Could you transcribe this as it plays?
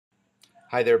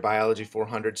Hi there, Biology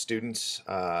 400 students.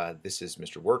 This is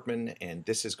Mr. Workman, and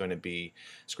this is going to be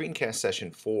Screencast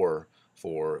Session 4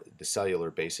 for the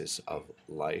Cellular Basis of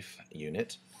Life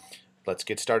unit. Let's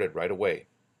get started right away.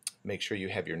 Make sure you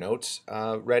have your notes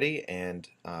ready, and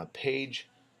page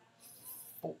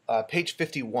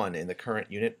 51 in the current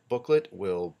unit booklet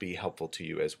will be helpful to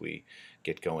you as we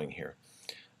get going here.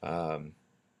 All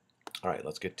right,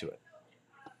 let's get to it.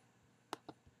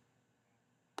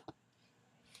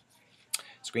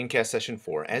 Screencast Session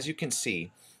 4. As you can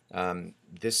see,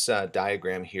 this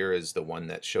diagram here is the one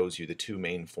that shows you the two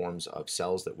main forms of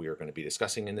cells that we are going to be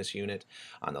discussing in this unit.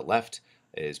 On the left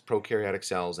is prokaryotic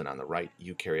cells, and on the right,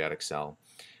 eukaryotic cell.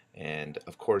 And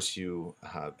of course, you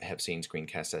have seen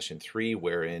Screencast Session 3,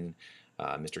 wherein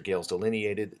Mr. Gales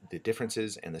delineated the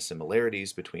differences and the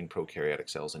similarities between prokaryotic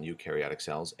cells and eukaryotic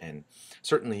cells. And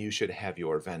certainly you should have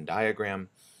your Venn diagram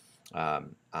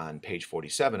on page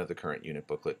 47 of the current unit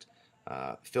booklet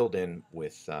filled in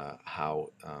with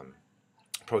how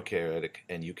prokaryotic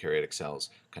and eukaryotic cells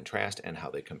contrast and how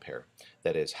they compare.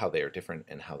 That is, how they are different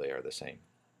and how they are the same.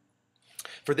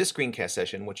 For this screencast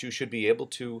session, what you should be able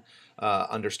to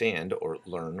understand or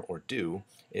learn or do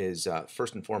is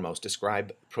first and foremost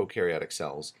describe prokaryotic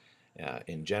cells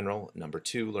in general. Number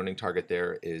 2 learning target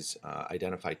there is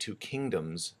identify two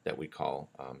kingdoms that we call,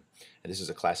 and this is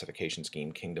a classification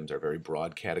scheme. Kingdoms are very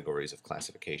broad categories of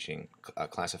classification,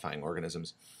 classifying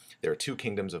organisms. There are two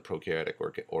kingdoms of prokaryotic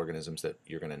organisms that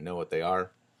you're going to know what they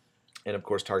are. And of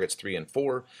course, targets 3 and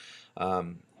 4.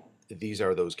 These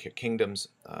are those kingdoms,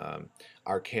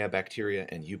 archaeobacteria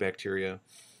and eubacteria,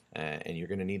 and you're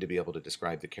going to need to be able to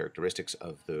describe the characteristics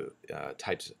of the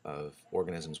types of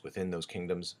organisms within those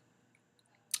kingdoms.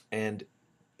 And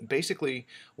basically,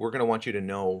 we're going to want you to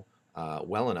know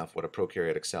well enough what a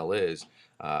prokaryotic cell is.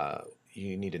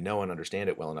 You need to know and understand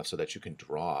it well enough so that you can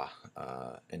draw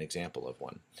an example of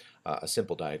one, a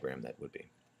simple diagram that would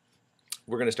be.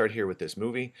 We're going to start here with this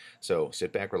movie, so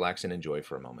sit back, relax, and enjoy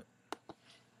for a moment.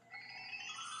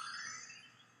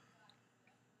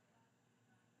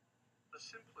 The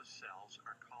simplest cells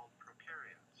are called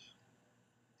prokaryotes.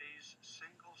 These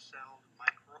single-celled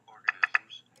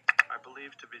microorganisms are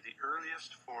believed to be the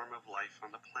earliest form of life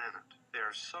on the planet. They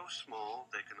are so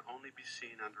small they can only be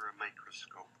seen under a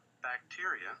microscope.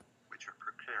 Bacteria, which are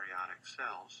prokaryotic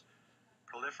cells,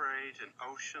 proliferate in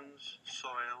oceans,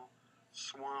 soil,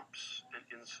 swamps, and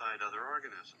inside other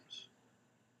organisms.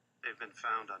 They've been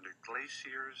found under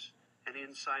glaciers and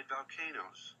inside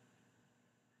volcanoes.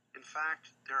 In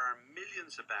fact, there are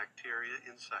millions of bacteria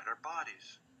inside our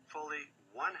bodies. Fully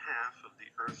 1/2 of the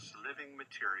Earth's living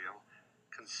material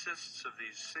consists of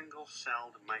these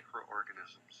single-celled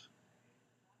microorganisms.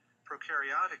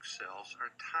 Prokaryotic cells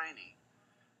are tiny.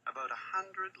 About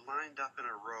 100 lined up in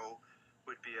a row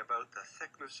would be about the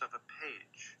thickness of a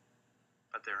page.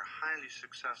 But they're highly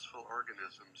successful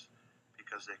organisms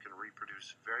because they can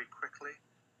reproduce very quickly,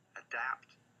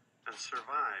 adapt, and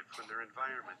survive when their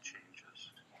environment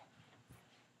changes.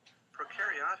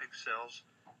 Prokaryotic cells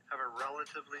have a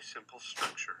relatively simple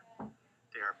structure.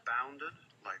 They are bounded,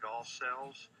 like all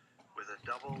cells, with a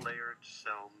double-layered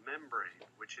cell membrane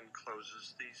which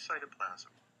encloses the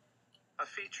cytoplasm. A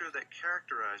feature that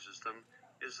characterizes them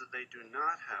is that they do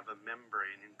not have a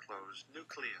membrane-enclosed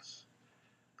nucleus,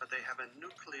 but they have a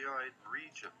nucleoid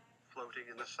region floating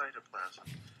in the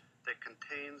cytoplasm that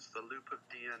contains the loop of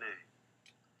DNA.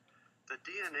 The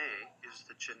DNA is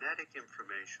the genetic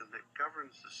information that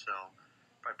governs the cell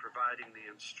by providing the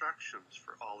instructions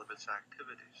for all of its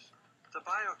activities. The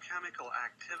biochemical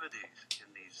activities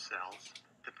in these cells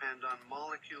depend on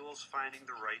molecules finding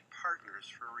the right partners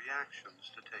for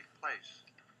reactions to take place.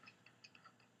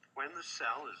 When the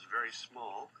cell is very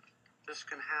small, this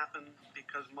can happen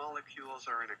because molecules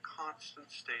are in a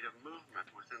constant state of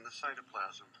movement within the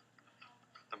cytoplasm.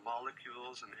 The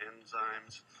molecules and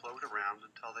enzymes float around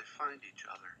until they find each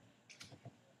other.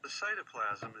 The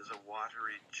cytoplasm is a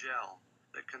watery gel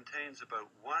that contains about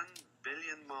 1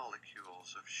 billion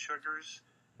molecules of sugars,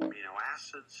 amino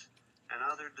acids, and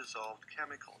other dissolved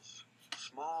chemicals.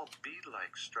 Small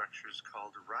bead-like structures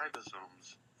called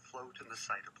ribosomes float in the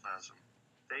cytoplasm.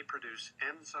 They produce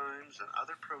enzymes and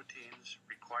other proteins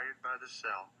required by the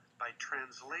cell by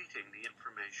translating the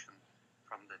information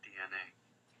from the DNA.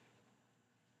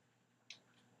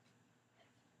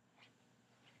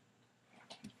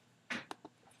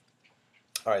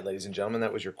 All right, ladies and gentlemen,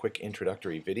 that was your quick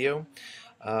introductory video.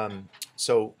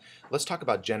 So let's talk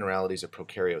about generalities of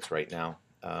prokaryotes right now.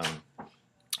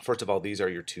 First of all, these are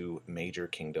your two major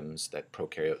kingdoms that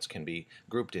prokaryotes can be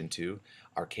grouped into,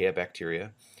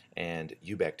 archaeobacteria and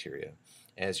eubacteria.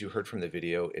 As you heard from the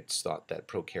video, it's thought that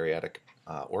prokaryotic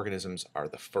organisms are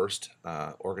the first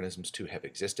organisms to have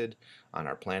existed on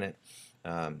our planet.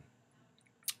 Um,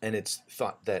 and it's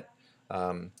thought that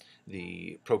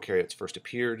the prokaryotes first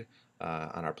appeared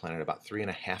on our planet about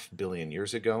 3.5 billion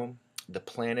years ago. The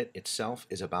planet itself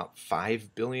is about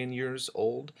 5 billion years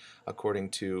old, according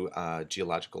to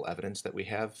geological evidence that we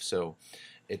have. So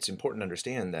it's important to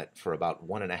understand that for about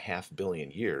 1.5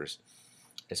 billion years,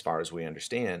 as far as we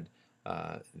understand,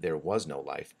 there was no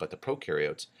life. But the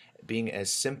prokaryotes, being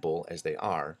as simple as they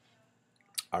are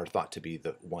thought to be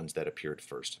the ones that appeared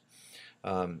first.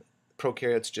 Um,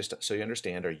 Prokaryotes, just so you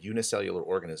understand, are unicellular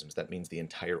organisms. That means the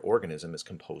entire organism is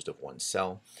composed of one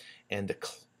cell. And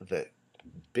the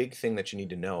big thing that you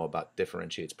need to know about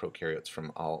differentiates prokaryotes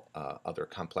from all other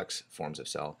complex forms of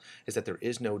cell is that there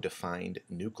is no defined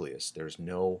nucleus. There's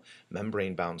no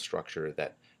membrane-bound structure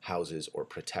that houses or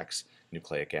protects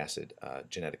nucleic acid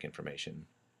genetic information.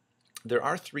 There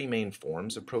are three main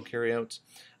forms of prokaryotes.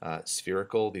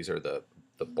 Spherical, these are the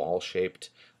ball-shaped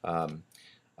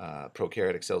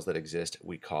prokaryotic cells that exist.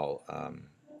 We call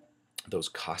those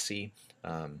cossi,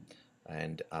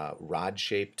 and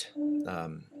rod-shaped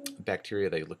bacteria.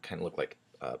 They kind of look like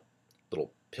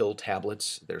little pill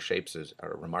tablets. Their shapes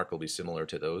are remarkably similar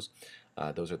to those.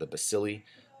 Those are the bacilli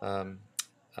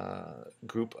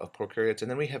group of prokaryotes. And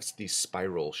then we have these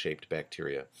spiral-shaped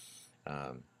bacteria.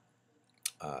 Um,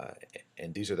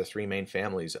 and these are the three main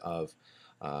families of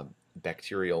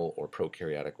bacterial or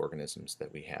prokaryotic organisms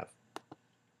that we have.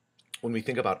 When we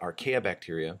think about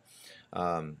archaeobacteria,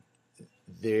 um,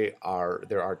 there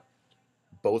are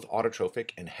both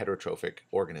autotrophic and heterotrophic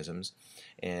organisms.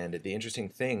 And the interesting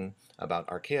thing about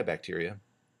archaeobacteria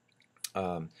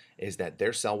is that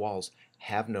their cell walls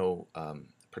have no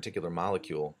particular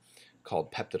molecule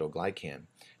called peptidoglycan,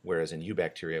 whereas in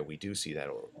eubacteria we do see that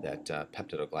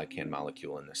peptidoglycan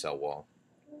molecule in the cell wall.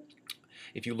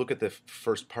 If you look at the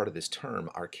first part of this term,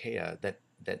 archaea,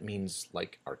 that means,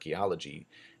 like archaeology,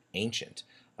 ancient.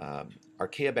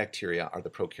 Archaeobacteria are the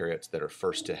prokaryotes that are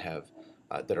first to have,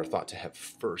 that are thought to have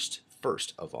first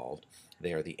evolved.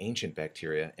 They are the ancient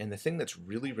bacteria, and the thing that's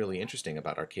really, really interesting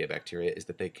about archaeobacteria is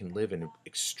that they can live in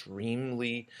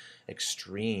extremely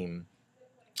extreme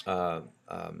odd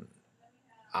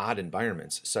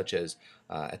environments, such as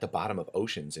at the bottom of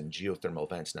oceans in geothermal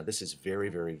vents. Now, this is very,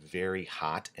 very, very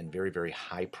hot and very, very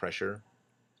high pressure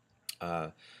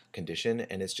condition,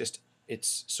 and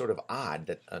it's sort of odd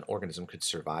that an organism could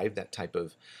survive that type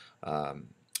of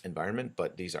environment,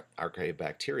 but these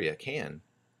archaeobacteria can.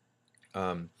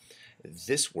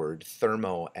 This word,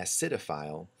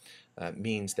 thermoacidophile,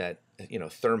 means that,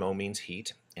 thermo means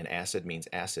heat and acid means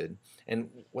acid. And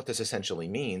what this essentially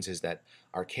means is that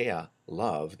archaea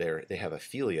they have a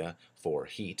philia for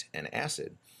heat and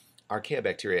acid.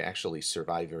 Archaeobacteria actually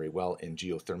survive very well in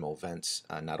geothermal vents,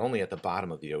 not only at the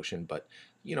bottom of the ocean, but,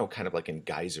 kind of like in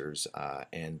geysers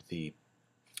and the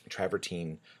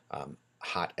travertine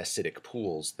hot acidic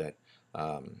pools that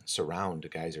surround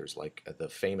geysers, like the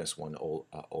famous one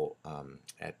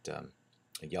at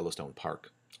Yellowstone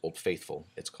Park, Old Faithful,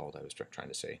 it's called, I was trying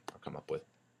to say, or come up with.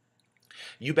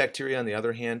 Eubacteria, on the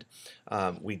other hand,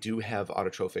 we do have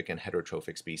autotrophic and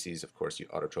heterotrophic species. Of course,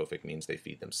 autotrophic means they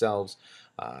feed themselves.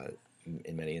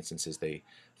 In many instances, they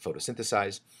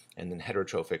photosynthesize. And then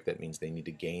heterotrophic, that means they need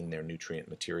to gain their nutrient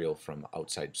material from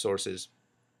outside sources.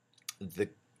 The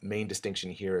main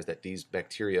distinction here is that these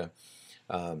bacteria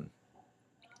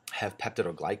have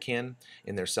peptidoglycan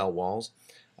in their cell walls,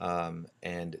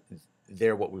 and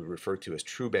they're what we refer to as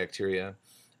true bacteria.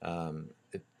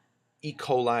 E.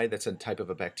 coli, that's a type of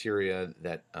a bacteria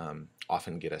that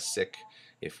often get us sick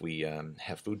if we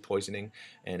have food poisoning.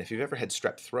 And if you've ever had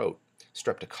strep throat,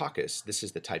 streptococcus, this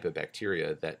is the type of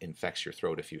bacteria that infects your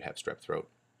throat if you have strep throat.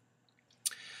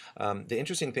 The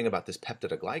interesting thing about this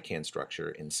peptidoglycan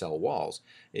structure in cell walls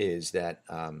is that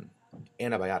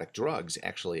antibiotic drugs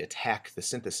actually attack the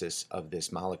synthesis of this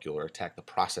molecule, or attack the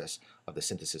process of the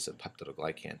synthesis of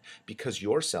peptidoglycan. Because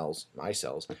your cells, my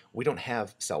cells, we don't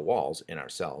have cell walls in our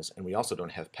cells, and we also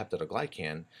don't have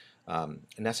peptidoglycan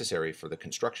necessary for the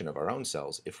construction of our own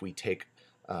cells. If we take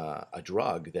a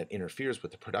drug that interferes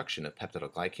with the production of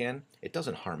peptidoglycan, it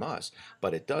doesn't harm us,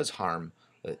 but it does harm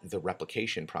the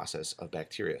replication process of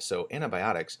bacteria. So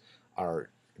antibiotics are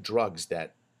drugs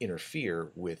that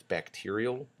interfere with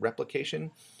bacterial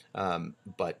replication,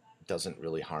 but doesn't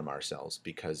really harm our cells,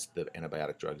 because the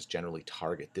antibiotic drugs generally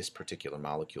target this particular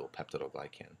molecule,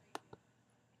 peptidoglycan.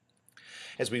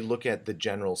 As we look at the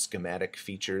general schematic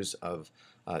features of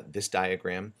this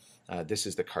diagram, this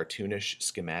is the cartoonish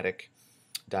schematic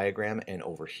diagram, and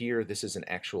over here this is an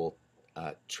actual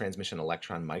transmission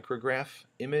electron micrograph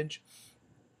image.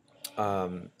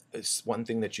 It's one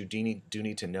thing that you do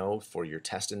need to know for your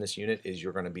test in this unit is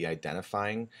you're going to be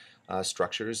identifying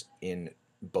structures in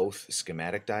both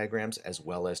schematic diagrams as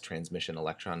well as transmission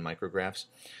electron micrographs.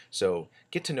 So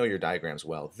get to know your diagrams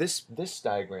well. This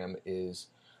diagram is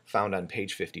found on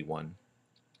page 51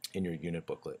 in your unit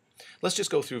booklet. Let's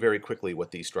just go through very quickly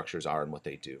what these structures are and what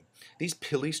they do. These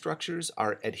pili structures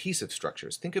are adhesive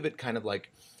structures. Think of it kind of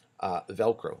like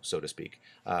Velcro, so to speak.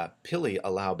 Pili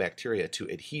allow bacteria to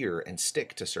adhere and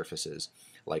stick to surfaces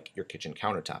like your kitchen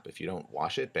countertop. If you don't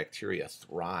wash it, bacteria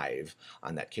thrive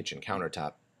on that kitchen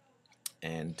countertop.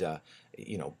 And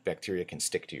bacteria can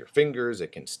stick to your fingers,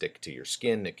 it can stick to your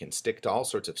skin, it can stick to all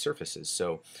sorts of surfaces.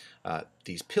 So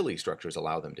these pili structures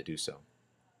allow them to do so.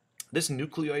 This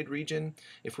nucleoid region,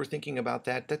 if we're thinking about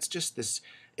that, that's just this,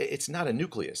 it's not a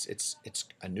nucleus, it's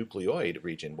a nucleoid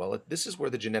region. Well, this is where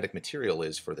the genetic material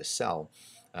is for the cell.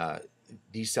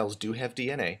 These cells do have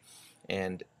DNA,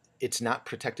 and it's not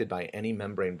protected by any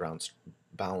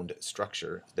membrane-bound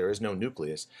structure. There is no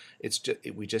nucleus.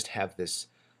 We just have this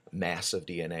mass of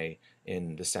DNA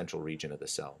in the central region of the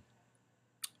cell.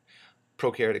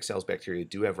 Prokaryotic cells, bacteria,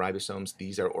 do have ribosomes.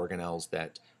 These are organelles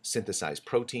that synthesize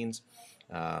proteins.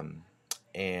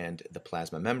 And the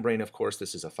plasma membrane, of course,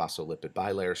 this is a phospholipid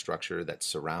bilayer structure that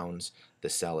surrounds the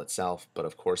cell itself. But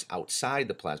of course, outside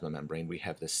the plasma membrane, we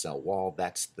have this cell wall.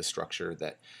 That's the structure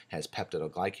that has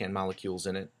peptidoglycan molecules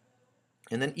in it.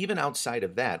 And then even outside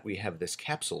of that, we have this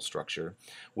capsule structure,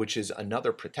 which is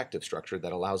another protective structure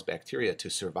that allows bacteria to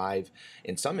survive,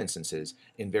 in some instances,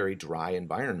 in very dry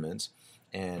environments,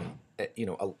 and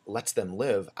lets them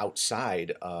live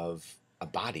outside of a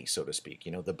body, so to speak.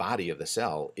 The body of the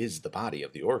cell is the body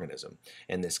of the organism,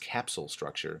 and this capsule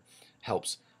structure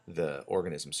helps the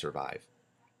organism survive.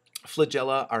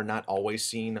 Flagella are not always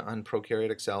seen on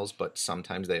prokaryotic cells, but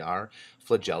sometimes they are.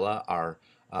 Flagella are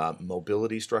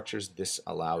mobility structures. This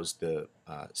allows the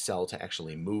cell to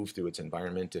actually move through its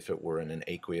environment if it were in an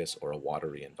aqueous or a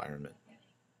watery environment.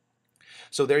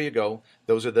 So there you go.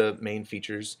 Those are the main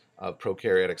features of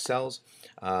prokaryotic cells.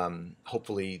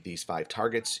 Hopefully these 5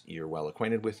 targets you're well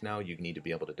acquainted with now. You need to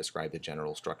be able to describe the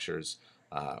general structures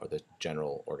or the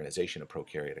general organization of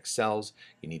prokaryotic cells.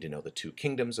 You need to know the 2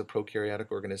 kingdoms of prokaryotic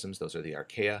organisms. Those are the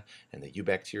archaea and the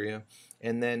eubacteria.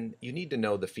 And then you need to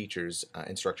know the features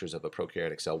and structures of a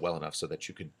prokaryotic cell well enough so that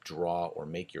you could draw or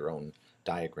make your own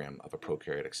diagram of a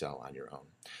prokaryotic cell on your own.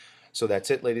 So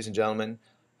that's it, ladies and gentlemen.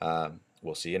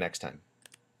 We'll see you next time.